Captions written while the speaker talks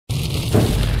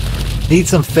Need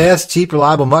some fast, cheap,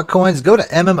 reliable MUT coins? Go to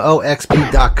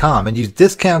MMOXP.com and use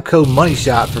discount code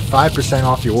MONEYSHOT for 5%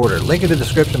 off your order. Link in the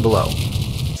description below.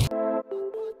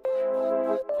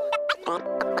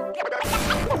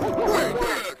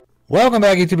 Welcome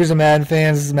back, YouTubers and Madden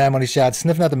fans. This is Madden Money Shot,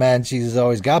 sniffing out the Madden cheese as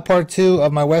always. Got part 2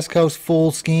 of my West Coast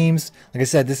full schemes. Like I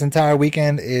said, this entire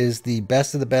weekend is the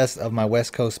best of my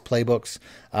West Coast playbooks.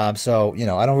 So, you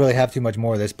know, I don't really have too much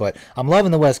more of this, but I'm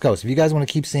loving the West Coast. If you guys want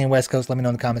to keep seeing West Coast, let me know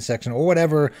in the comment section, or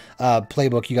whatever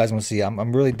playbook you guys want to see.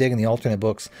 I'm really digging the alternate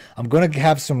books. I'm going to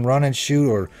have some run and shoot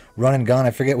or run and gun.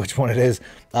 I forget which one it is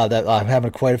that I'm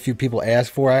having quite a few people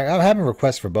ask for. I'm having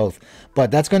requests for both, but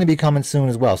that's going to be coming soon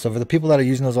as well. So for the people that are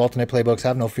using those alternate playbooks,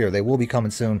 have no fear. They will be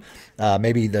coming soon.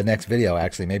 Maybe the next video,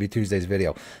 actually, maybe Tuesday's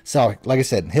video. So like I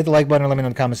said, hit the like button or let me know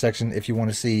in the comment section if you want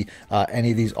to see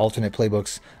any of these alternate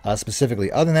playbooks specifically.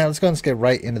 Other than that, let's go and get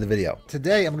right into the video.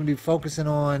 Today I'm going to be focusing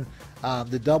on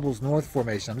the doubles north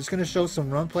formation. I'm just going to show some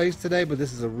run plays today, but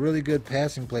this is a really good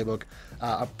passing playbook,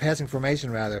 a passing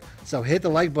formation rather. So hit the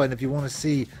like button if you want to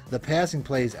see the passing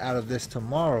plays out of this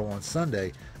tomorrow on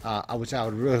Sunday, which I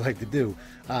would really like to do.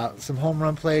 Some home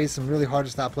run plays, some really hard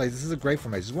to stop plays. This is a great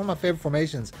formation. It's one of my favorite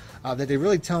formations that they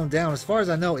really toned down. As far as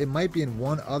I know, it might be in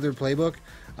one other playbook.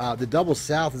 The doubles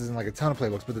south is in like a ton of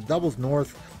playbooks, but the doubles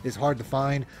north is hard to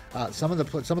find. Some of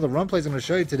the run plays I'm going to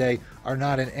show you today are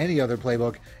not in any other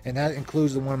playbook, and that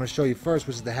includes the one I'm going to show you first,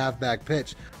 which is the halfback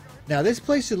pitch. Now this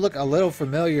play should look a little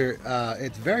familiar.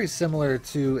 It's very similar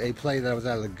to a play that was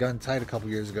out of the gun tight a couple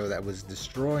years ago that was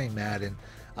destroying Madden.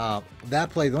 That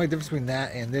play, the only difference between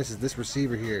that and this is this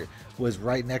receiver here was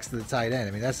right next to the tight end.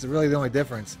 I mean, that's really the only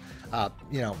difference.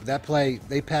 You know, that play,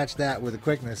 they patched that with a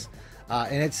quickness.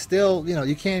 And it's still, you know,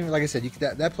 you can't even, like I said,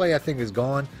 that play I think is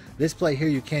gone. This play here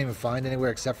you can't even find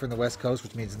anywhere except for in the West Coast,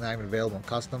 which means it's not even available in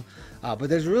custom. But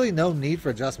there's really no need for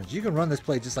adjustments. You can run this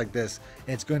play just like this,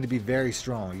 and it's going to be very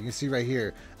strong. You can see right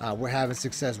here, we're having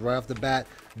success right off the bat.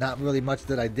 Not really much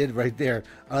that I did right there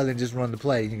other than just run the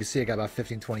play. You can see I got about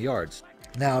 15-20 yards.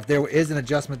 Now, if there is an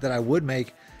adjustment that I would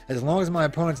make, as long as my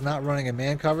opponent's not running a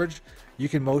man coverage, you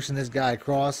can motion this guy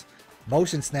across,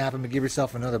 motion snap him and give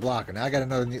yourself another blocker. Now I got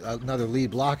another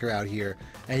lead blocker out here,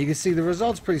 and you can see the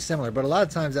results pretty similar, but a lot of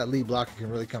times that lead blocker can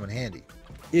really come in handy.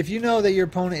 If you know that your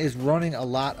opponent is running a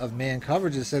lot of man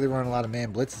coverages, say they're running a lot of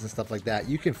man blitzes and stuff like that,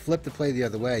 you can flip the play the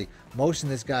other way, motion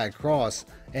this guy across,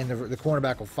 and the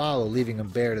cornerback will follow, leaving him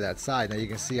bare to that side. Now you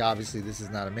can see obviously this is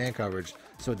not a man coverage,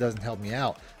 so it doesn't help me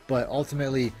out, but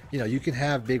ultimately, you know, you can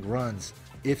have big runs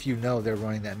if you know they're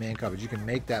running that man coverage. You can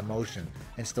make that motion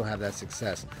and still have that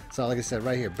success. So like I said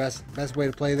right here, best way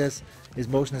to play this is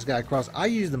motion this guy across. I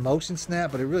use the motion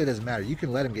snap, but it really doesn't matter. You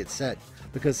can let him get set,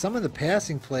 because some of the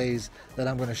passing plays that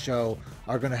I'm going to show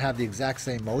are going to have the exact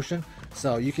same motion,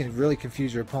 so you can really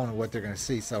confuse your opponent what they're going to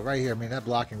see. So right here, I mean, that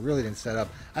blocking really didn't set up.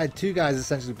 I had two guys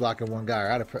essentially blocking one guy,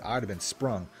 or I'd have been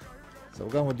sprung. So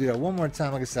we're going to do that one more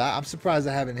time. Like I said, I'm surprised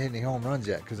I haven't hit any home runs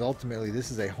yet, because ultimately this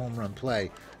is a home run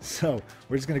play. So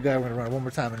we're just going to go, we're going to run it one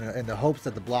more time in the hopes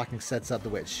that the blocking sets up the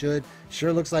way it should.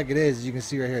 Sure looks like it is. As you can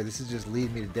see right here, this is just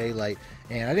leading me to daylight.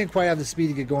 And I didn't quite have the speed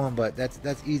to get going, but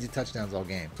that's easy touchdowns all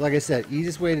game. So like I said,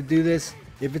 easiest way to do this,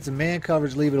 if it's a man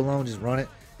coverage, leave it alone, just run it.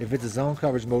 If it's a zone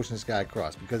coverage, motion this guy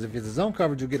across, because if it's a zone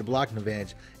coverage, you'll get a blocking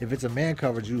advantage. If it's a man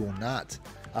coverage, you will not.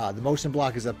 The motion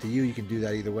block is up to you. You can do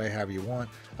that either way, however you want.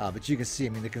 But you can see, I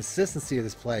mean, the consistency of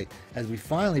this play as we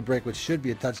finally break what should be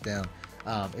a touchdown.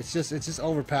 It's just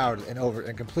overpowered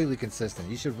and completely consistent.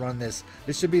 You should run this.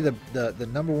 This should be the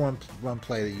number one run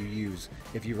play that you use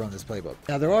if you run this playbook.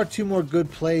 Now there are two more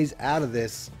good plays out of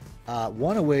this.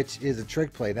 One of which is a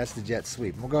trick play. That's the jet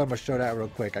sweep. We'll go ahead and show that real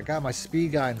quick. I got my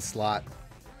speed guy in the slot.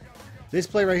 This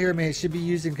play right here, man, it should be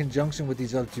used in conjunction with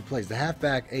these other two plays. The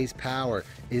halfback ace power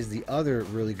is the other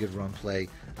really good run play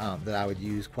that I would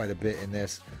use quite a bit in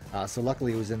this. So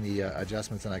luckily it was in the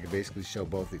adjustments, and I could basically show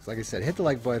both these. Like I said, hit the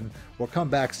like button. We'll come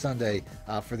back Sunday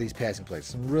for these passing plays.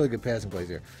 Some really good passing plays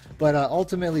here. But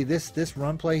ultimately, this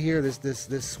run play here,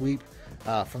 this sweep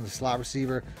from the slot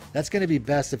receiver, that's going to be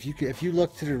best if you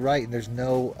look to the right and there's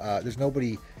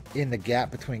nobody in the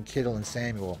gap between Kittle and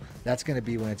Samuel. That's going to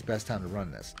be when it's best time to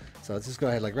run this. So let's just go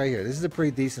ahead, like right here. This is a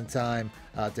pretty decent time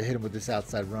to hit him with this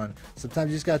outside run.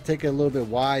 Sometimes you just got to take it a little bit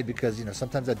wide, because you know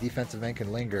sometimes that defensive end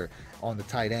can linger on the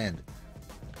tight end.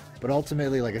 But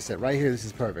ultimately, like I said, right here, this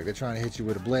is perfect. They're trying to hit you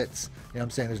with a blitz. You know what I'm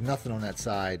saying? There's nothing on that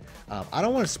side. I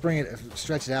don't want to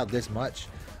stretch it out this much.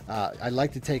 I'd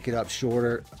like to take it up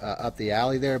shorter, up the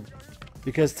alley there,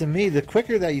 because to me, the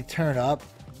quicker that you turn up,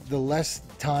 the less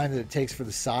time that it takes for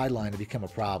the sideline to become a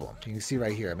problem. You can see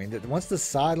right here. I mean, once the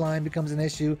sideline becomes an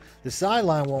issue, the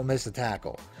sideline won't miss a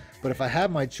tackle. But if I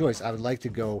have my choice, I would like to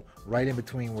go right in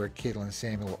between where Kittle and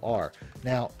Samuel are.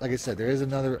 Now, like I said, there is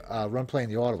another run play in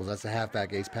the audibles. That's the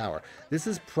halfback ace power. This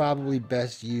is probably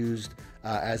best used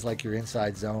as like your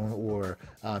inside zone or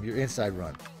your inside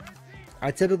run. I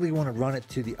typically want to run it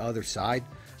to the other side,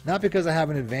 not because I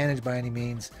have an advantage by any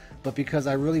means, but because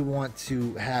I really want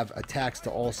to have attacks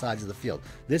to all sides of the field.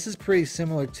 This is pretty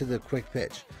similar to the quick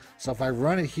pitch. So if I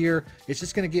run it here, it's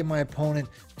just going to get my opponent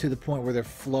to the point where they're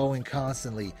flowing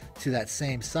constantly to that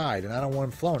same side, and I don't want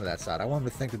them flowing to that side. I want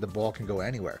them to think that the ball can go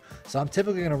anywhere. So I'm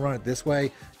typically going to run it this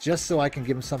way just so I can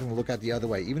give them something to look at the other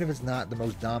way, even if it's not the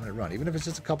most dominant run. Even if it's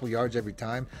just a couple yards every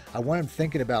time, I want them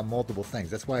thinking about multiple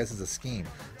things. That's why this is a scheme.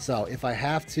 So if I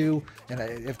have to, and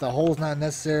if the hole's not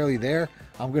necessarily there,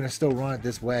 I'm going to still run it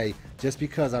this way just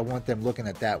because I want them looking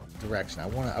at that direction. I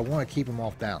want to keep them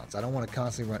off balance. I don't want to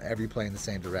constantly run every play in the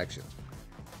same direction.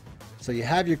 So you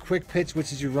have your quick pitch,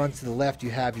 which is your run to the left. You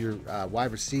have your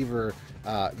wide receiver,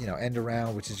 end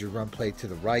around, which is your run play to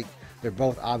the right. They're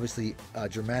both obviously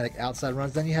dramatic outside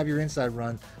runs. Then you have your inside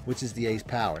run, which is the ace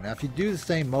power. Now, if you do the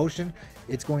same motion,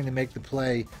 it's going to make the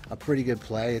play a pretty good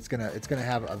play. It's gonna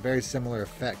have a very similar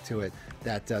effect to it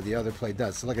that the other play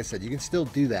does. So, like I said, you can still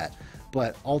do that.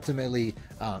 But ultimately,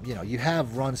 you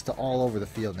have runs to all over the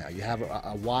field now. You have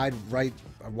a wide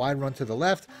run to the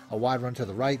left, a wide run to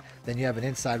the right, then you have an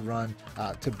inside run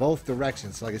to both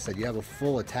directions. So like I said, you have a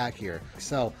full attack here.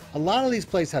 So a lot of these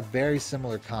plays have very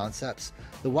similar concepts.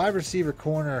 The wide receiver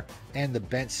corner and the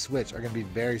bench switch are going to be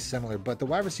very similar, but the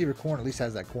wide receiver corner at least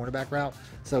has that cornerback route.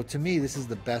 So to me, this is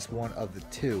the best one of the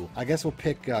two. I guess we'll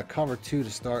pick cover 2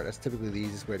 to start. That's typically the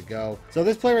easiest way to go. So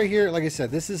this play right here, like I said,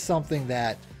 this is something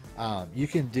that you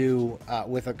can do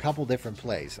with a couple different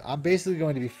plays. I'm basically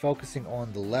going to be focusing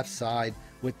on the left side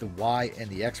with the Y and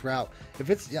the X route.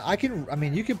 If it's,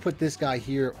 you can put this guy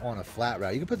here on a flat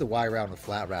route. You can put the Y route on a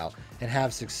flat route and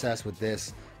have success with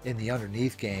this in the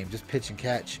underneath game, just pitch and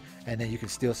catch, and then you can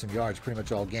steal some yards pretty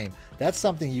much all game. That's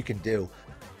something you can do.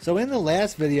 So in the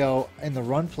last video, in the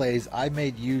run plays, I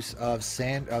made use of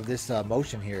this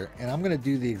motion here, and I'm going to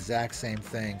do the exact same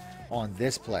thing on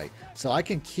this play. So I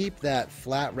can keep that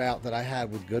flat route that I had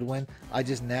with Goodwin.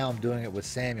 Now I'm doing it with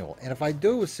Samuel. And if I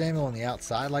do it with Samuel on the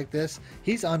outside like this,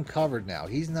 he's uncovered now.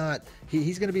 He's going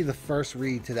to be the first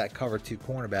read to that cover 2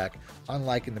 cornerback,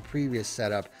 unlike in the previous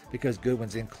setup, because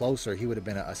Goodwin's in closer, he would have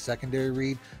been a secondary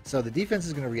read. So the defense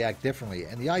is going to react differently.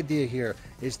 And the idea here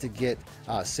is to get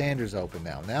Sanders open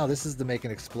now. Now this is to make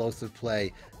an explosive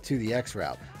play to the X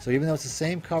route. So even though it's the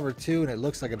same cover 2 and it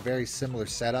looks like a very similar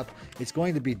setup, it's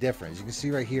going to be different. As you can see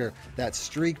right here, that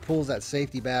streak pulls that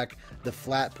safety back, the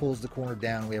flat pulls the corner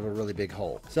down, and we have a really big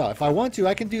hole. So if I want to,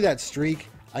 I can do that streak.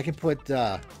 I can put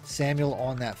Samuel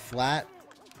on that flat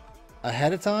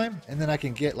ahead of time, and then I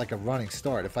can get like a running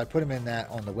start. If I put him in that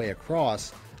on the way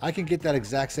across, I can get that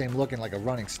exact same looking like a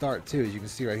running start too. As you can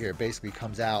see right here, it basically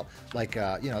comes out like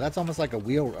that's almost like a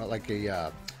wheel, like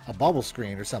a bubble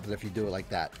screen or something if you do it like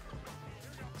that.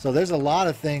 So there's a lot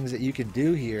of things that you can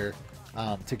do here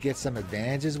to get some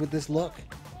advantages with this look.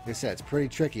 Like I said, it's pretty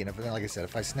tricky, and like I said,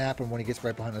 if I snap him when he gets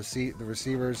right behind the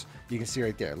receivers, you can see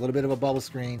right there, a little bit of a bubble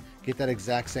screen, get that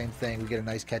exact same thing, we get a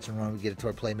nice catch and run, we get it to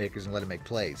our playmakers and let it make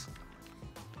plays.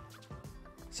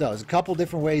 So there's a couple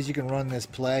different ways you can run this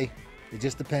play. It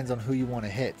just depends on who you want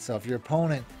to hit. So if your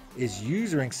opponent is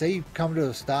usering, say you come to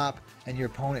a stop and your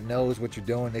opponent knows what you're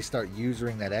doing, they start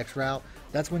using that X route,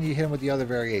 that's when you hit him with the other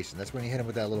variation. That's when you hit him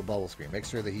with that little bubble screen. Make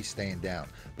sure that he's staying down.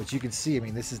 But you can see,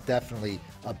 this is definitely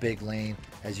a big lane.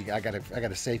 I got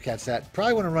to safe catch that.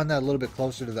 Probably want to run that a little bit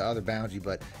closer to the other boundary,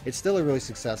 but it's still a really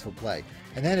successful play.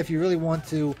 And then if you really want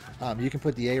to, you can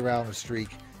put the A route on a streak.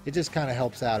 It just kind of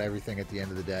helps out everything at the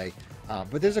end of the day.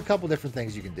 But there's a couple different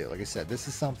things you can do. Like I said, this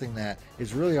is something that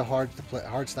is really a hard play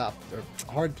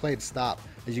to stop.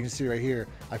 As you can see right here,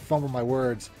 I fumble my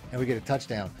words and we get a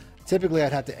touchdown. Typically,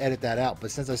 I'd have to edit that out,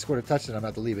 but since I scored a touchdown, I'm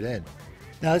about to leave it in.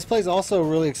 Now, this play is also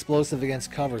really explosive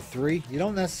against cover 3. You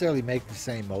don't necessarily make the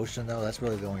same motion, though. That's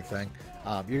really the only thing.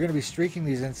 You're going to be streaking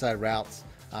these inside routes,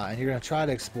 and you're going to try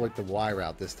to exploit the Y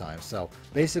route this time. So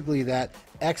basically, that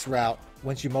X route,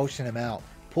 once you motion him out,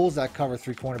 pulls that cover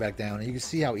 3 cornerback down, and you can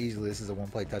see how easily this is a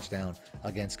one-play touchdown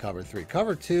against cover 3.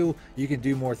 Cover 2, you can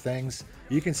do more things.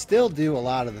 You can still do a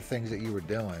lot of the things that you were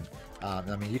doing.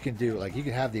 You can do, you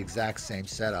can have the exact same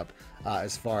setup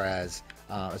as far as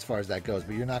that goes,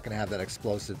 but you're not going to have that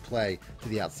explosive play to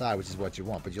the outside, which is what you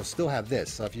want. But you'll still have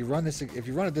this. So if you run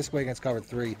it this way against cover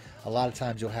 3, a lot of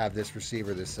times you'll have this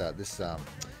receiver, this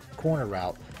corner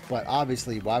route. But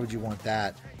obviously, why would you want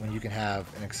that when you can have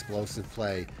an explosive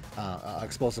play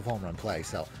explosive home run play.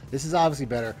 So this is obviously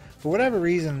better. For whatever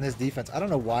reason in this defense, I don't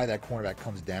know why that cornerback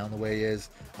comes down the way he is.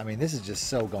 I mean, this is just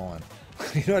so gone.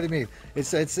 You know what I mean?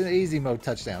 It's an easy mode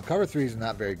touchdown. Cover 3 is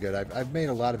not very good. I've made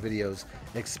a lot of videos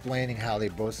explaining how they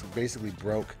both basically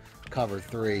broke cover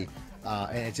 3.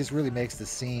 And it just really makes the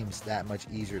seams that much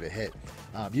easier to hit.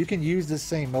 You can use this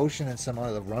same motion in some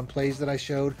of the run plays that I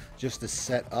showed just to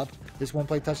set up this one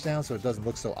play touchdown so it doesn't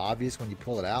look so obvious when you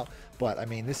pull it out. But I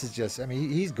mean, this is just, I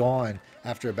mean, he's gone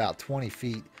after about 20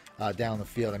 feet down the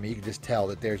field. I mean, you can just tell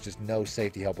that there's just no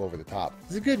safety help over the top.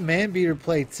 It's a good man beater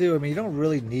play too. I mean, you don't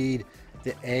really need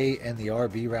the A and the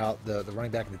RB route, the running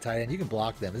back and the tight end. You can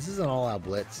block them. This is an all-out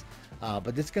blitz,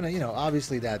 but it's gonna, you know,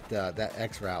 obviously that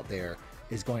X route there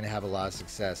is going to have a lot of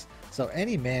success. So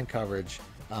any man coverage,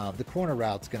 the corner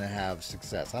route's going to have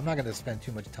success. I'm not going to spend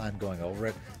too much time going over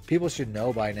it. People should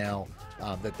know by now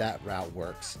that route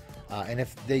works. And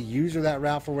if they use that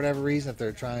route for whatever reason, if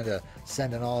they're trying to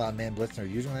send an all-out man blitz and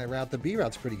they're using that route, the B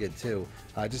route's pretty good too.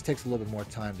 It just takes a little bit more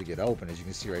time to get open, as you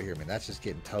can see right here. I mean, that's just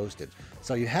getting toasted.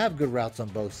 So you have good routes on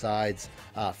both sides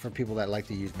for people that like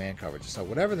to use man coverage. So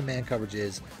whatever the man coverage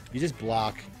is, you just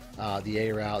block the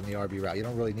A route and the RB route. You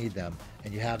don't really need them,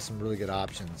 and you have some really good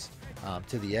options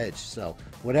to the edge. So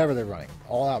whatever they're running,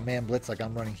 all out man blitz like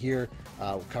I'm running here,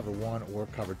 cover 1 or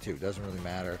cover 2, doesn't really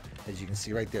matter. As you can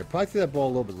see right there, probably threw that ball a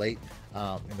little bit late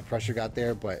and the pressure got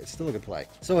there, but it's still a good play.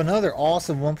 So another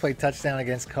awesome one play touchdown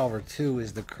against cover 2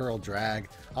 is the curl drag.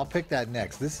 I'll pick that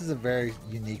next. This is a very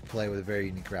unique play with a very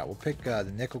unique route. We'll pick the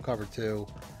nickel cover 2.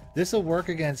 This will work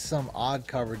against some odd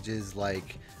coverages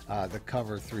like the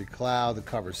cover 3 cloud, the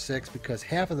cover 6, because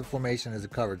half of the formation is a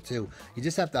cover 2. You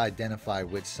just have to identify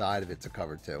which side of it's a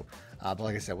cover 2. But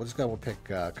like I said, we'll pick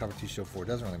cover 2 show 4. It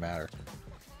doesn't really matter.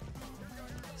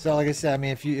 So like I said, I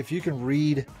mean, if you can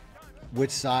read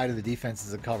which side of the defense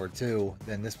is a cover 2,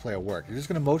 then this play will work. You're just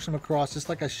going to motion them across just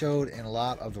like I showed in a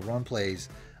lot of the run plays.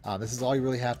 This is all you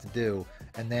really have to do.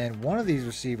 And then one of these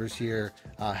receivers here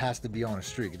has to be on a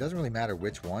streak. It doesn't really matter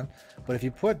which one, but if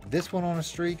you put this one on a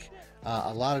streak,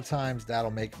 a lot of times that'll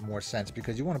make more sense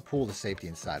because you want to pull the safety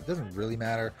inside. It doesn't really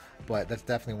matter, but that's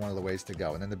definitely one of the ways to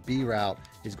go. And then the B route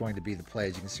is going to be the play.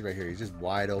 As you can see right here, he's just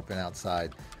wide open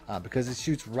outside because it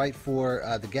shoots right for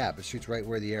the gap. It shoots right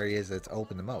where the area is that's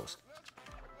open the most.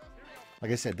 Like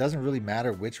I said, it doesn't really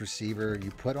matter which receiver you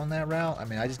put on that route. I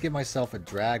mean, I just give myself a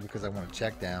drag because I want to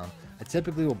check down. I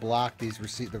typically will block these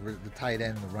the tight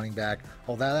end and the running back,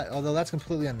 although that's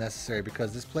completely unnecessary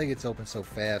because this play gets open so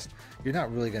fast, you're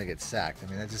not really going to get sacked. I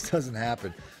mean, that just doesn't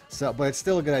happen. So, but it's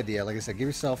still a good idea. Like I said, give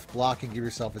yourself blocking, give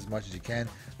yourself as much as you can.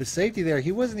 The safety there,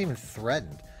 he wasn't even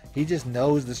threatened. He just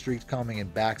knows the streak's coming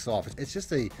and backs off. It's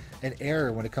just an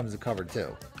error when it comes to cover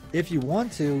 2. If you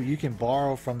want to, you can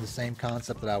borrow from the same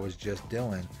concept that I was just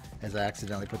doing, as I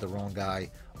accidentally put the wrong guy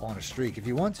on a streak. If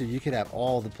you want to, you could have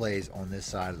all the plays on this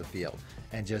side of the field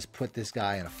and just put this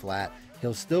guy in a flat.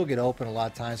 He'll still get open a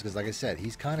lot of times because, like I said,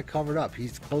 he's kind of covered up.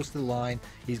 He's close to the line.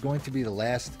 He's going to be the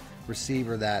last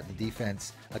receiver that the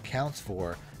defense accounts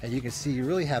for. And you can see you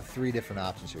really have 3 different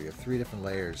options here. You have 3 different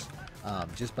layers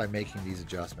just by making these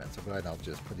adjustments. So go ahead and I'll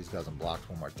just put these guys on blocks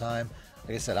one more time.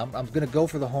 Like I said, I'm going to go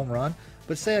for the home run,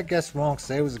 but say I guessed wrong,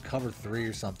 say it was a cover 3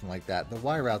 or something like that. The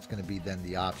Y route's going to be then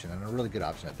the option, and a really good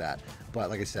option at that. But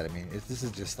like I said, I mean, this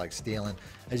is just like stealing.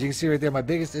 As you can see right there, my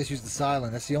biggest issue is the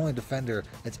sideline. That's the only defender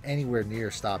that's anywhere near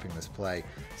stopping this play.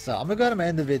 So I'm going to go ahead and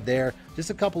end the vid there.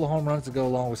 Just a couple of home runs to go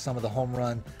along with some of the home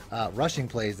run rushing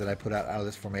plays that I put out of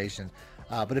this formation.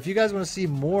 But if you guys want to see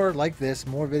more like this,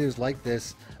 more videos like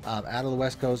this, out of the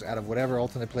West Coast, out of whatever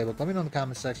alternate playbook, let me know in the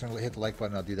comment section. Hit the like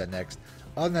button. I'll do that next.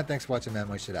 Other than that, thanks for watching, man.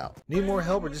 My shit out. Need more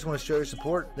help or just want to show your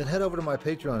support? Then head over to my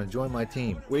Patreon and join my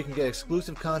team, where you can get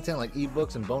exclusive content like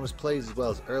ebooks and bonus plays, as well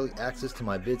as early access to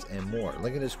my vids and more. Link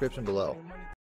in the description below.